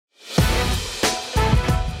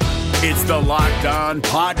It's the Locked On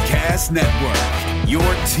Podcast Network, your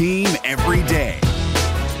team every day.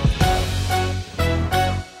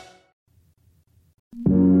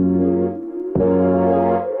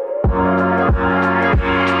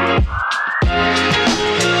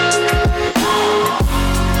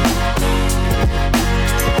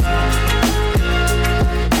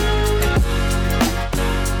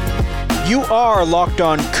 You are Locked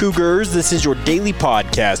On Cougars. This is your daily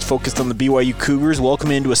podcast focused on the BYU Cougars.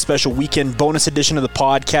 Welcome into a special weekend bonus edition of the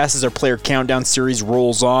podcast as our player countdown series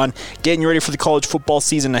rolls on. Getting you ready for the college football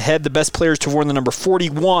season ahead. The best players to have worn the number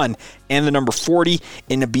 41 and the number 40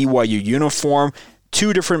 in a BYU uniform.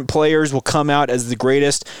 Two different players will come out as the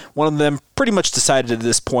greatest. One of them pretty much decided at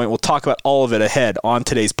this point. We'll talk about all of it ahead on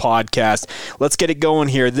today's podcast. Let's get it going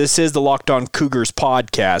here. This is the Locked On Cougars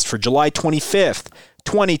podcast for July 25th,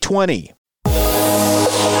 2020.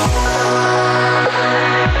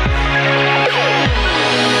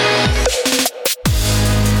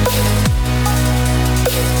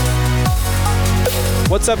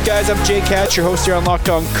 What's up, guys? I'm Jake Hatch, your host here on Locked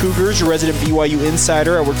On Cougars, your resident BYU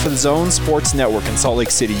insider. I work for the Zone Sports Network in Salt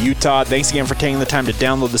Lake City, Utah. Thanks again for taking the time to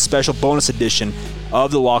download the special bonus edition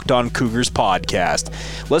of the Locked On Cougars podcast.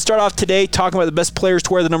 Let's start off today talking about the best players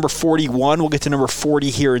to wear the number 41. We'll get to number 40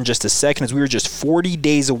 here in just a second, as we were just 40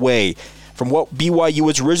 days away from what BYU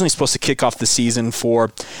was originally supposed to kick off the season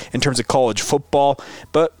for in terms of college football.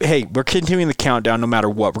 But hey, we're continuing the countdown no matter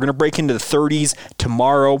what. We're going to break into the 30s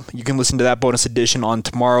tomorrow. You can listen to that bonus edition on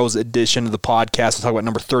tomorrow's edition of the podcast. We'll talk about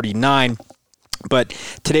number 39. But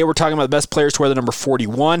today we're talking about the best players to wear the number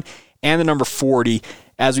 41 and the number 40,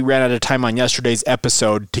 as we ran out of time on yesterday's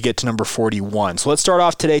episode to get to number 41. So let's start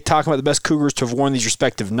off today talking about the best Cougars to have worn these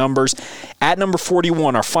respective numbers. At number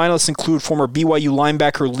 41, our finalists include former BYU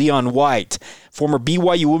linebacker Leon White, former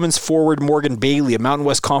BYU women's forward Morgan Bailey, a Mountain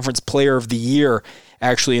West Conference Player of the Year,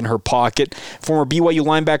 actually in her pocket, former BYU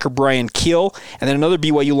linebacker Brian Kill, and then another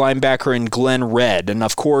BYU linebacker in Glenn Red. And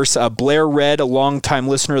of course, Blair Red, a longtime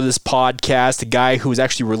listener of this podcast, a guy who is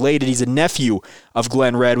actually related, he's a nephew of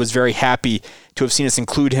Glenn Red, was very happy to have seen us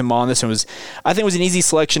include him on this. And I think it was an easy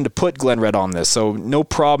selection to put Glenn Red on this, so no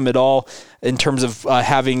problem at all in terms of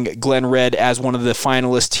having Glenn Red as one of the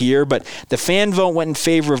finalists here. But the fan vote went in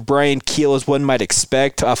favor of Brian Keel, as one might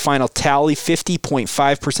expect. A final tally,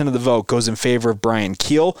 50.5% of the vote goes in favor of Brian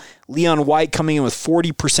Keel. Leon White coming in with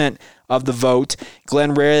 40% of the vote.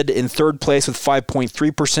 Glenn Red in third place with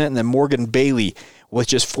 5.3%, and then Morgan Bailey with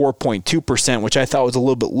just 4.2%, which I thought was a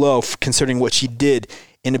little bit low considering what she did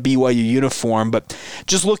in a BYU uniform. But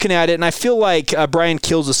just looking at it, and I feel like Brian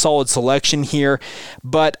Kill's a solid selection here,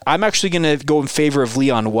 but I'm actually going to go in favor of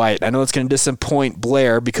Leon White. I know it's going to disappoint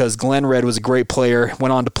Blair because Glenn Red was a great player,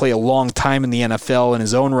 went on to play a long time in the NFL in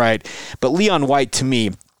his own right, but Leon White, to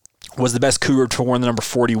me, was the best Cougar to wear the number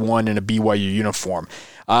 41 in a BYU uniform.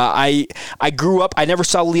 I grew up, I never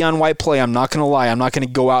saw Leon White play. I'm not going to lie. I'm not going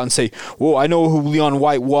to go out and say, whoa, I know who Leon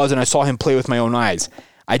White was and I saw him play with my own eyes.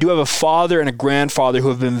 I do have a father and a grandfather who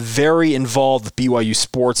have been very involved with BYU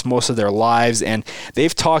sports most of their lives, and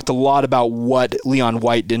they've talked a lot about what Leon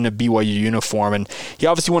White did in a BYU uniform. And he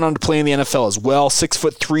obviously went on to play in the NFL as well.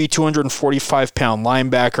 6'3", 245-pound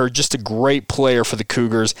linebacker, just a great player for the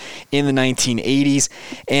Cougars in the 1980s.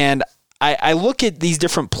 And I look at these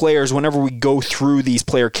different players whenever we go through these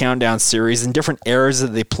player countdown series and different eras that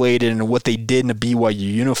they played in and what they did in a BYU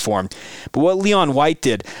uniform. But what Leon White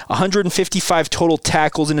did, 155 total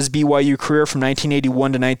tackles in his BYU career from 1981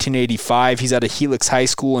 to 1985. He's out of Helix High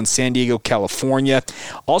School in San Diego, California.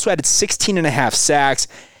 Also added 16 and a half sacks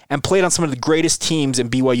and played on some of the greatest teams in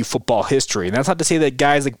BYU football history. And that's not to say that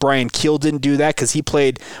guys like Brian Keel didn't do that, because he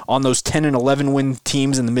played on those 10 and 11 win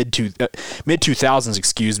teams in the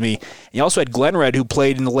mid-2000s, He also had Glenn Red, who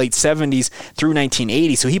played in the late 70s through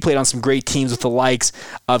 1980, so he played on some great teams with the likes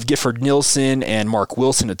of Gifford Nilsson and Mark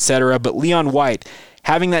Wilson, etc. But Leon White,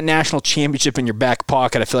 having that national championship in your back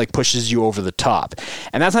pocket, I feel like pushes you over the top.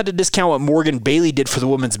 And that's not to discount what Morgan Bailey did for the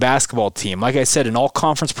women's basketball team. Like I said, an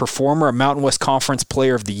all-conference performer, a Mountain West Conference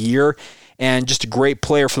Player of the Year, and just a great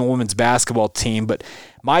player for the women's basketball team. But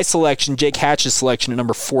my selection, Jake Hatch's selection at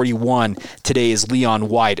number 41 today, is Leon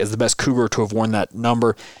White as the best Cougar to have worn that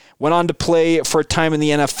number. Went on to play for a time in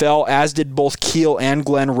the NFL, as did both Keel and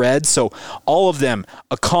Glenn Red. So all of them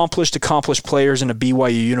accomplished players in a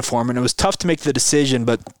BYU uniform. And it was tough to make the decision,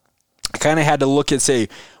 but I kind of had to look and say,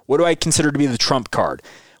 what do I consider to be the trump card?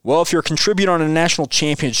 Well, if you're a contributor on a national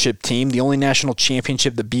championship team, the only national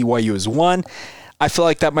championship that BYU has won, I feel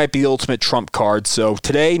like that might be the ultimate trump card. So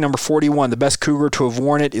today, number 41, the best Cougar to have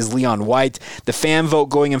worn it is Leon White. The fan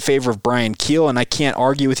vote going in favor of Brian Keel, and I can't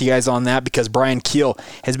argue with you guys on that because Brian Keel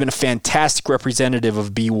has been a fantastic representative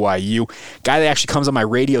of BYU. Guy that actually comes on my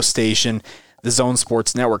radio station, the Zone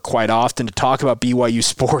Sports Network, quite often to talk about BYU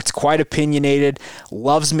sports. Quite opinionated,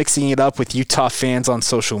 loves mixing it up with Utah fans on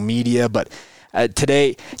social media, but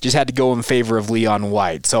today just had to go in favor of Leon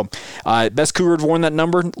White. So best Cougar to have worn that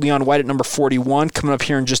number, Leon White at number 41. Coming up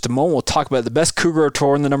here in just a moment, we'll talk about the best Cougar to have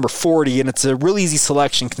worn the number 40, and it's a real easy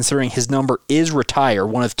selection considering his number is retired,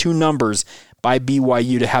 one of two numbers by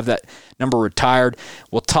BYU to have that number retired.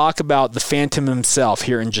 We'll talk about the Phantom himself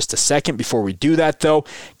here in just a second. Before we do that, though,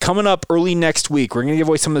 coming up early next week, we're going to give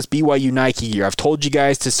away some of this BYU Nike gear. I've told you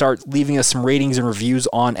guys to start leaving us some ratings and reviews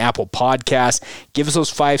on Apple Podcasts. Give us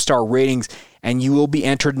those 5-star ratings, and you will be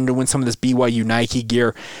entered to win some of this BYU Nike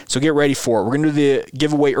gear. So get ready for it. We're going to do the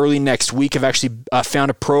giveaway early next week. I've actually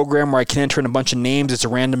found a program where I can enter in a bunch of names. It's a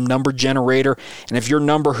random number generator, and if your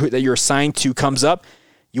number that you're assigned to comes up,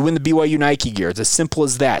 you win the BYU Nike gear. It's as simple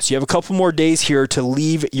as that. So you have a couple more days here to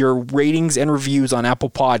leave your ratings and reviews on Apple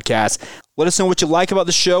Podcasts. Let us know what you like about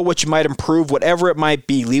the show, what you might improve, whatever it might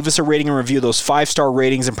be. Leave us a rating and review. Those 5-star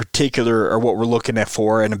ratings in particular are what we're looking at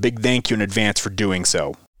for, and a big thank you in advance for doing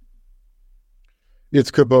so. It's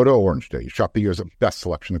Kubota Orange Day. Shop the year's best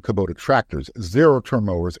selection of Kubota tractors, zero-turn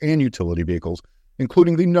mowers, and utility vehicles,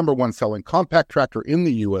 including the number one selling compact tractor in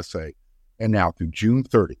the USA. And now through June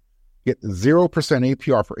 30. Get 0%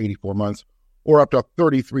 APR for 84 months or up to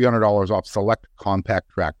 $3,300 off select compact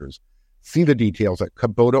tractors. See the details at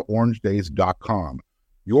KubotaOrangeDays.com.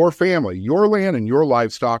 Your family, your land, and your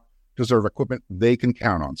livestock deserve equipment they can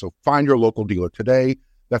count on. So find your local dealer today.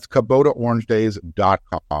 That's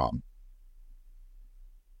KubotaOrangeDays.com.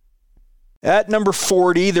 At number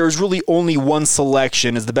 40, there's really only one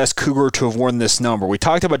selection as the best Cougar to have worn this number. We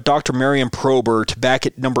talked about Dr. Marion Probert back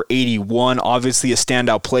at number 81, obviously a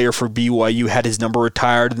standout player for BYU, had his number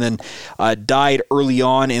retired and then died early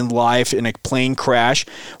on in life in a plane crash.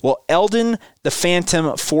 Well, Eldon, the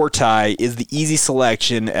Phantom Fortie, is the easy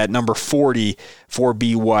selection at number 40 for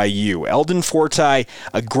BYU. Eldon Fortie,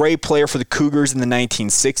 a great player for the Cougars in the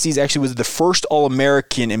 1960s, actually was the first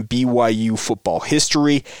All-American in BYU football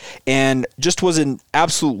history, and just was an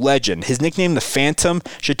absolute legend. His nickname, the Phantom,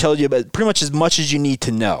 should tell you about pretty much as you need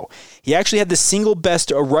to know. He actually had the single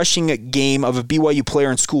best rushing game of a BYU player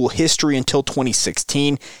in school history until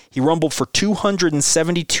 2016. He rumbled for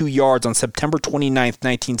 272 yards on September 29th,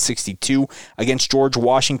 1962 against George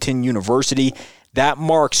Washington University. That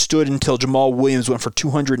mark stood until Jamal Williams went for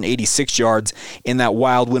 286 yards in that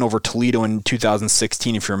wild win over Toledo in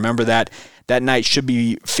 2016, if you remember that. That night should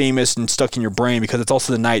be famous and stuck in your brain because it's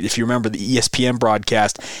also the night, if you remember the ESPN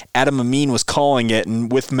broadcast, Adam Amin was calling it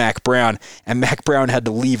and with Mac Brown, and Mac Brown had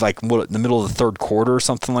to leave in the middle of the third quarter or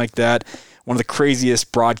something like that. One of the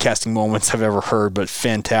craziest broadcasting moments I've ever heard, but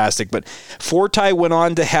fantastic. But Fortie went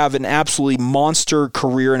on to have an absolutely monster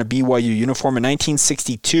career in a BYU uniform. In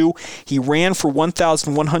 1962, he ran for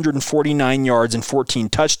 1,149 yards and 14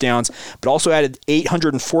 touchdowns, but also added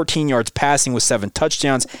 814 yards passing with 7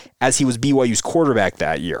 touchdowns as he was BYU's quarterback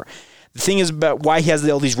that year. The thing is about why he has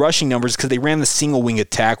all these rushing numbers because they ran the single wing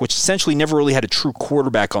attack, which essentially never really had a true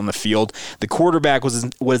quarterback on the field. The quarterback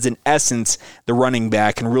was in essence the running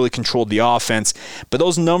back and really controlled the offense. But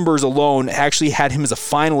those numbers alone actually had him as a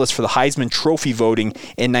finalist for the Heisman Trophy voting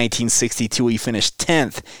in 1962. He finished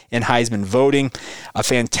 10th in Heisman voting. A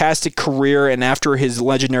fantastic career, and after his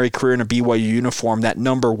legendary career in a BYU uniform, that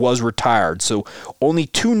number was retired. So only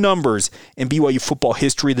 2 numbers in BYU football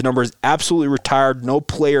history. The number is absolutely retired. No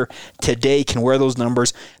player today can wear those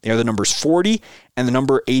numbers. They are the numbers 40 and the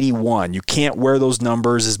number 81. You can't wear those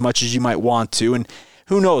numbers as much as you might want to, and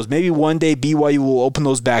who knows, maybe one day BYU will open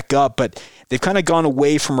those back up, but they've kind of gone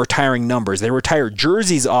away from retiring numbers. They retired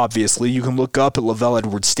jerseys, obviously. You can look up at Lavelle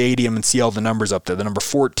Edwards Stadium and see all the numbers up there. The number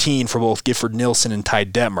 14 for both Gifford Nilsson and Ty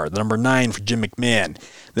Detmer. The number 9 for Jim McMahon.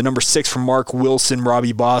 The number 6 for Mark Wilson,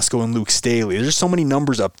 Robbie Bosco, and Luke Staley. There's so many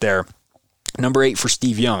numbers up there. Number 8 for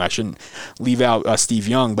Steve Young. I shouldn't leave out Steve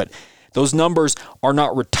Young, but those numbers are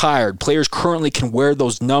not retired. Players currently can wear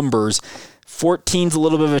those numbers. 14's a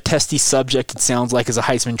little bit of a testy subject, it sounds like, as a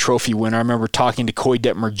Heisman Trophy winner. I remember talking to Coy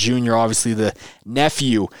Detmer Jr., obviously the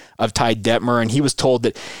nephew of Ty Detmer, and he was told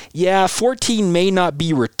that, 14 may not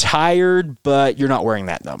be retired, but you're not wearing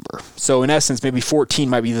that number. So in essence, maybe 14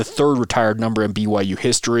 might be the 3rd retired number in BYU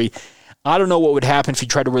history. I don't know what would happen if you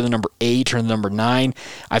tried to wear the number 8 or the number 9.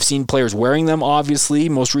 I've seen players wearing them, obviously.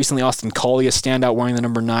 Most recently, Austin Coley, a standout wearing the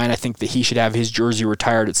number 9. I think that he should have his jersey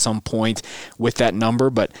retired at some point with that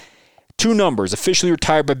number, but Two numbers officially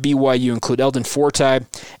retired by BYU include Eldon Fortie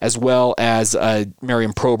as well as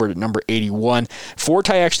Marion Probert at number 81.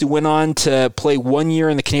 Fortie actually went on to play 1 year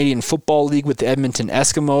in the Canadian Football League with the Edmonton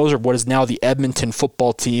Eskimos, or what is now the Edmonton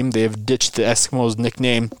football team. They have ditched the Eskimos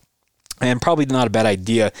nickname, and probably not a bad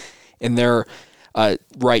idea in their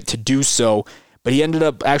right to do so. But he ended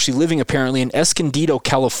up actually living apparently in Escondido,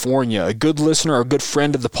 California. A good listener, or a good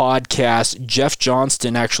friend of the podcast, Jeff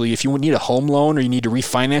Johnston, actually, if you need a home loan or you need to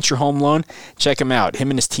refinance your home loan, check him out. Him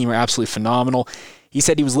and his team are absolutely phenomenal. He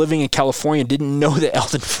said he was living in California and didn't know that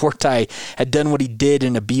Eldon Fortie had done what he did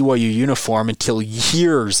in a BYU uniform until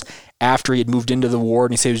years after he had moved into the ward.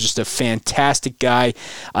 And he said he was just a fantastic guy.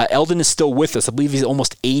 Eldon is still with us. I believe he's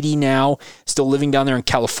almost 80 now, still living down there in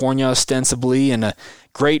California ostensibly, and a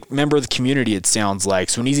great member of the community, it sounds like.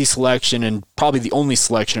 So an easy selection, and probably the only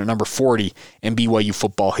selection at number 40 in BYU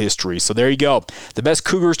football history. So there you go. The best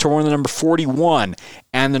Cougars to wear the number 41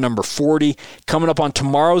 and the number 40. Coming up on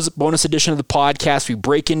tomorrow's bonus edition of the podcast, we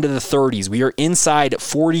break into the 30s. We are inside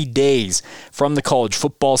 40 days from the college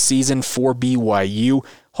football season for BYU,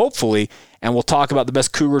 hopefully, and we'll talk about the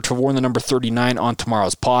best Cougar to have worn the number 39 on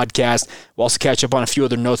tomorrow's podcast. We'll also catch up on a few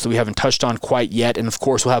other notes that we haven't touched on quite yet, and of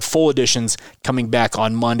course we'll have full editions coming back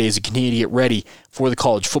on Monday as we continue to get ready for the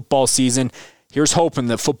college football season. Here's hoping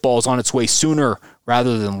that football is on its way sooner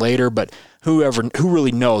rather than later, but who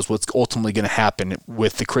really knows what's ultimately going to happen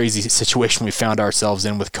with the crazy situation we found ourselves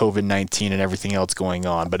in with COVID-19 and everything else going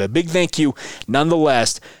on. But a big thank you,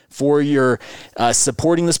 nonetheless, for your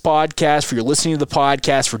supporting this podcast, for your listening to the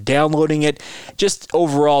podcast, for downloading it, just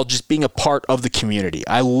overall, just being a part of the community.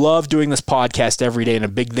 I love doing this podcast every day, and a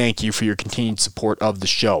big thank you for your continued support of the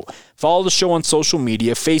show. Follow the show on social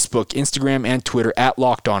media, Facebook, Instagram, and Twitter at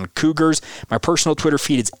Locked On Cougars. My personal Twitter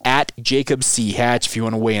feed is at Jacob C. Hatch if you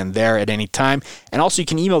want to weigh in there at any time. And also you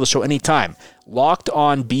can email the show anytime.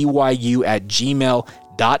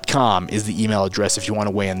 LockedOnBYU@gmail.com is the email address if you want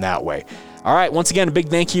to weigh in that way. All right, once again, a big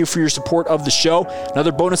thank you for your support of the show.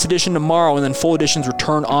 Another bonus edition tomorrow, and then full editions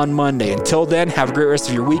return on Monday. Until then, have a great rest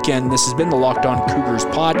of your weekend. This has been the Locked On Cougars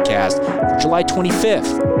podcast for July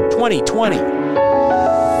 25th, 2020.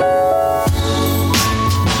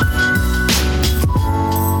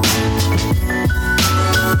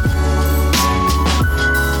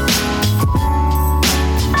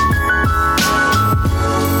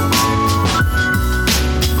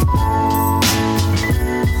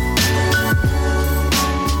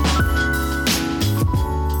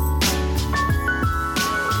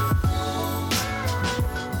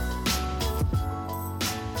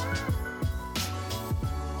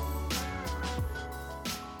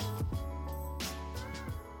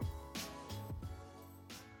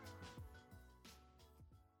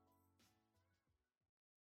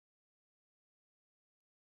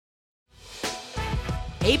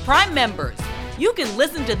 Hey, Prime members, you can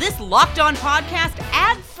listen to this Locked On podcast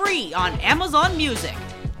ad-free on Amazon Music.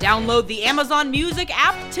 Download the Amazon Music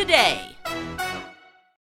app today.